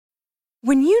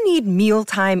When you need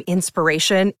mealtime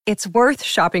inspiration, it's worth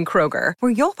shopping Kroger,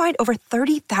 where you'll find over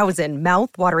 30,000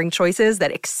 mouth-watering choices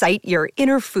that excite your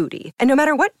inner foodie. And no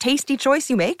matter what tasty choice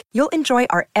you make, you'll enjoy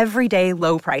our everyday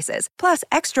low prices, plus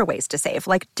extra ways to save,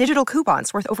 like digital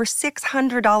coupons worth over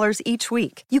 $600 each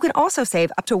week. You can also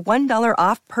save up to $1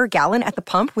 off per gallon at the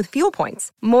pump with fuel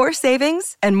points. More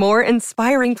savings and more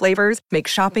inspiring flavors make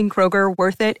shopping Kroger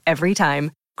worth it every time.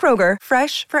 Kroger,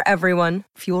 fresh for everyone.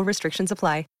 Fuel restrictions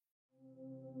apply.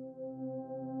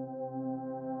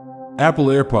 Apple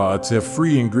AirPods have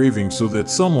free engraving so that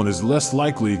someone is less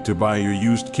likely to buy your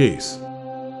used case.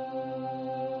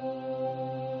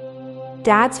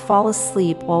 Dads fall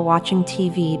asleep while watching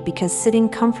TV because sitting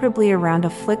comfortably around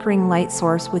a flickering light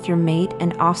source with your mate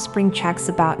and offspring checks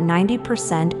about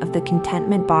 90% of the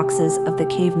contentment boxes of the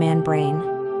caveman brain.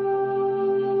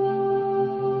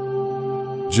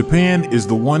 Japan is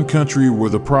the one country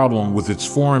where the problem with its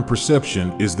foreign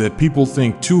perception is that people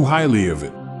think too highly of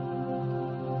it.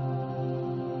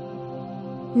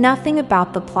 Nothing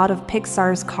about the plot of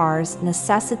Pixar's Cars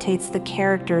necessitates the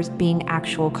characters being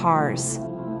actual cars.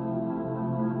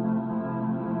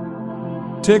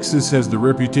 Texas has the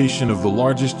reputation of the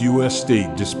largest U.S.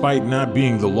 state despite not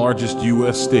being the largest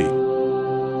U.S. state.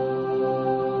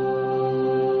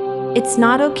 It's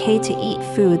not okay to eat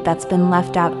food that's been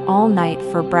left out all night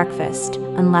for breakfast,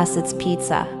 unless it's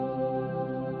pizza.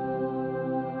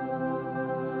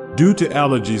 Due to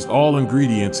allergies, all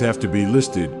ingredients have to be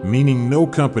listed, meaning no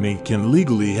company can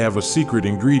legally have a secret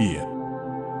ingredient.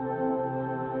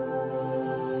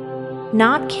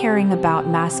 Not caring about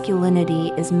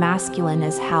masculinity is masculine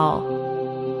as hell.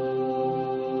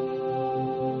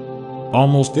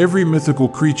 Almost every mythical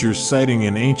creature's sighting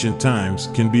in ancient times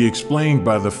can be explained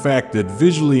by the fact that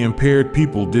visually impaired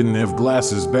people didn't have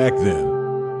glasses back then.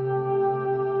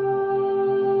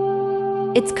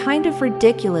 It's kind of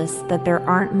ridiculous that there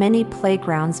aren't many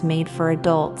playgrounds made for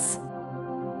adults.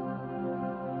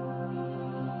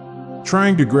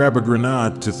 Trying to grab a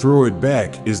grenade to throw it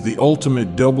back is the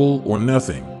ultimate double or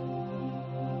nothing.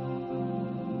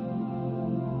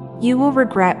 You will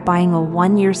regret buying a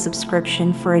 1-year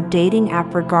subscription for a dating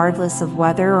app regardless of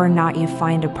whether or not you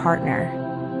find a partner.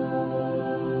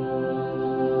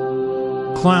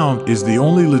 Clown is the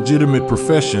only legitimate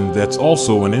profession that's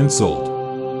also an insult.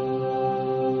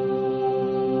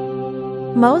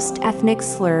 Most ethnic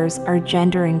slurs are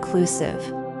gender inclusive.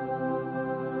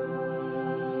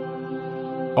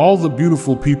 All the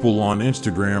beautiful people on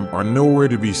Instagram are nowhere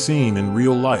to be seen in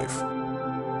real life.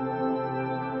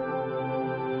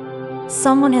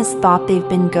 Someone has thought they've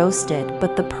been ghosted,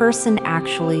 but the person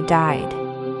actually died.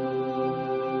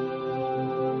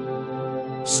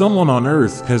 Someone on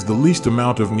Earth has the least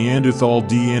amount of Neanderthal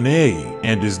DNA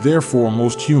and is therefore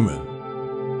most human.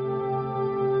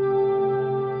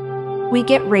 We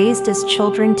get raised as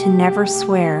children to never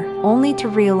swear, only to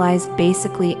realize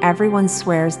basically everyone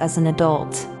swears as an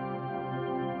adult.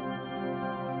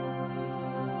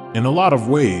 In a lot of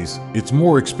ways, it's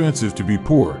more expensive to be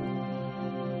poor.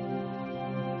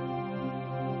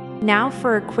 Now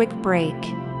for a quick break.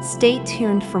 Stay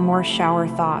tuned for more shower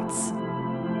thoughts.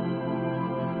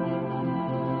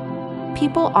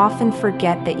 People often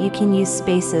forget that you can use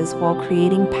spaces while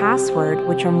creating passwords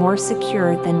which are more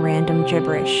secure than random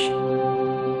gibberish.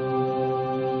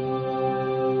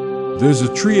 There's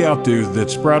a tree out there that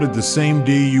sprouted the same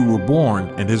day you were born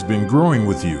and has been growing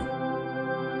with you.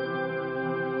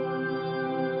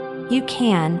 You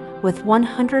can, with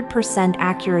 100%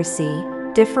 accuracy,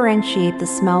 differentiate the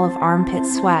smell of armpit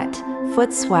sweat,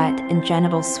 foot sweat, and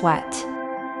genital sweat.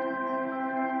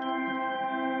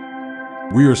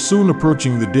 We are soon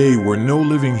approaching the day where no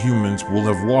living humans will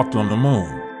have walked on the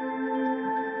moon.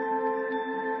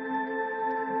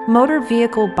 Motor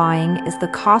vehicle buying is the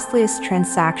costliest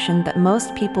transaction that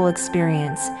most people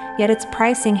experience, yet its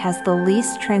pricing has the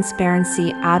least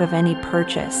transparency out of any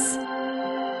purchase.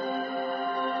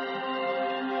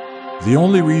 The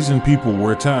only reason people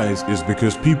wear ties is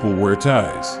because people wear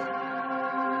ties.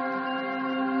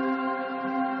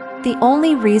 The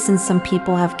only reason some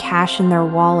people have cash in their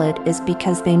wallet is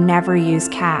because they never use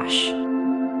cash.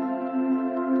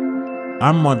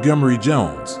 I'm Montgomery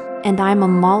Jones. And I'm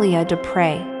Amalia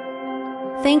Dupre.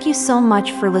 Thank you so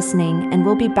much for listening, and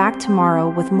we'll be back tomorrow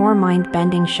with more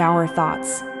mind-bending shower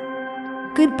thoughts.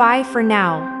 Goodbye for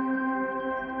now.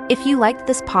 If you liked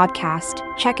this podcast,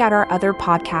 check out our other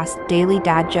podcast, Daily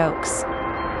Dad Jokes.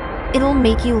 It'll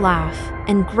make you laugh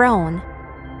and groan.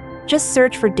 Just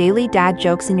search for Daily Dad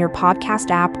Jokes in your podcast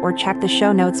app or check the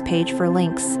show notes page for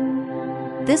links.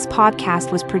 This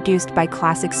podcast was produced by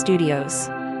Classic Studios.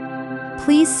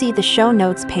 Please see the show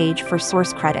notes page for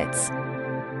source credits.